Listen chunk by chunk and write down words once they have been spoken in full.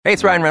Hey,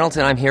 it's Ryan Reynolds,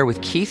 and I'm here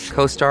with Keith,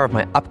 co-star of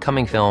my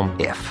upcoming film,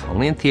 If,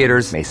 only in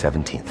theaters May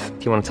 17th.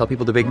 Do you want to tell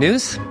people the big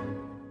news?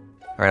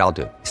 All right, I'll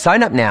do it.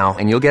 Sign up now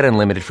and you'll get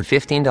unlimited for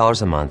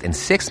 $15 a month and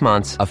 6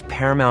 months of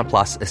Paramount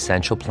Plus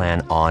Essential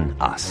Plan on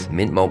us.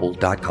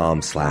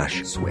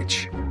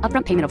 MintMobile.com/switch.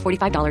 Upfront payment of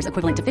 $45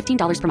 equivalent to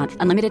 $15 per month.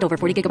 Unlimited over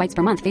 40 gigabytes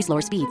per month. Face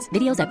lower speeds.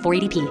 Videos at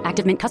 480p.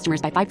 Active Mint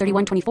customers by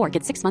 531.24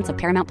 get 6 months of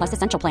Paramount Plus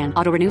Essential Plan.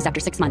 Auto renews after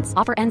 6 months.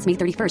 Offer ends May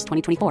 31st,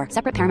 2024.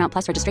 Separate Paramount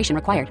Plus registration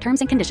required. Terms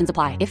and conditions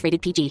apply if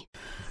rated PG.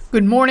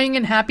 Good morning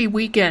and happy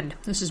weekend.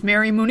 This is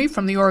Mary Mooney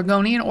from the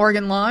Oregonian,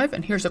 Oregon Live,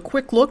 and here's a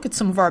quick look at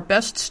some of our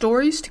best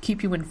stories to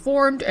keep you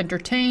informed,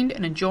 entertained,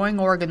 and enjoying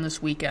Oregon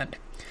this weekend.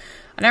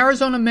 An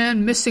Arizona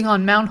man missing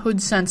on Mount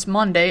Hood since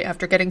Monday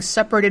after getting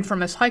separated from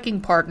his hiking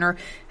partner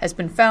has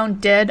been found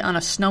dead on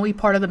a snowy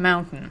part of the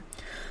mountain.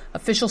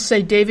 Officials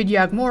say David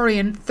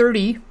Yagmorian,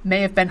 30,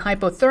 may have been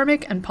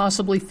hypothermic and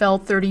possibly fell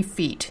 30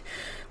 feet.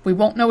 We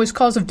won't know his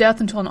cause of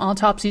death until an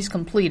autopsy is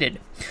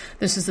completed.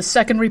 This is the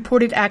second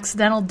reported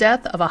accidental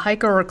death of a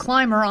hiker or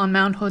climber on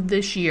Mount Hood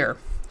this year.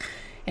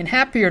 In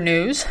happier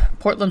news,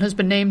 Portland has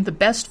been named the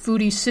best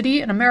foodie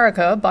city in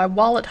America by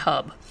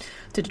WalletHub.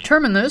 To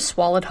determine this,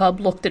 WalletHub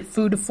looked at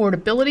food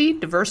affordability,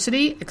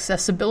 diversity,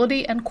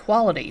 accessibility, and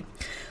quality.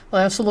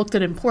 They also looked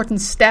at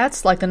important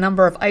stats like the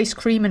number of ice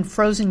cream and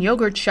frozen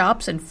yogurt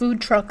shops and food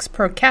trucks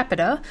per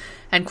capita,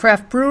 and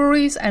craft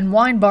breweries and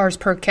wine bars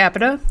per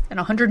capita in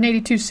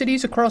 182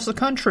 cities across the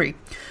country.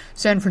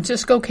 San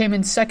Francisco came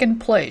in second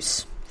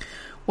place.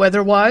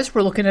 Weather-wise,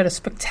 we're looking at a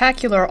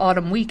spectacular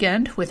autumn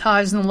weekend with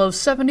highs in the low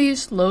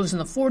 70s, lows in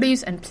the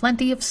 40s, and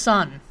plenty of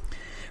sun.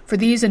 For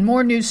these and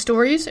more news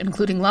stories,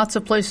 including lots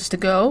of places to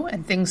go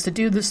and things to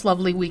do this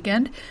lovely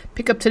weekend,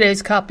 pick up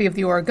today's copy of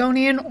The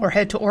Oregonian or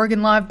head to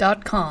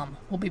OregonLive.com.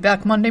 We'll be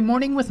back Monday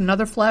morning with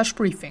another flash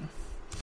briefing.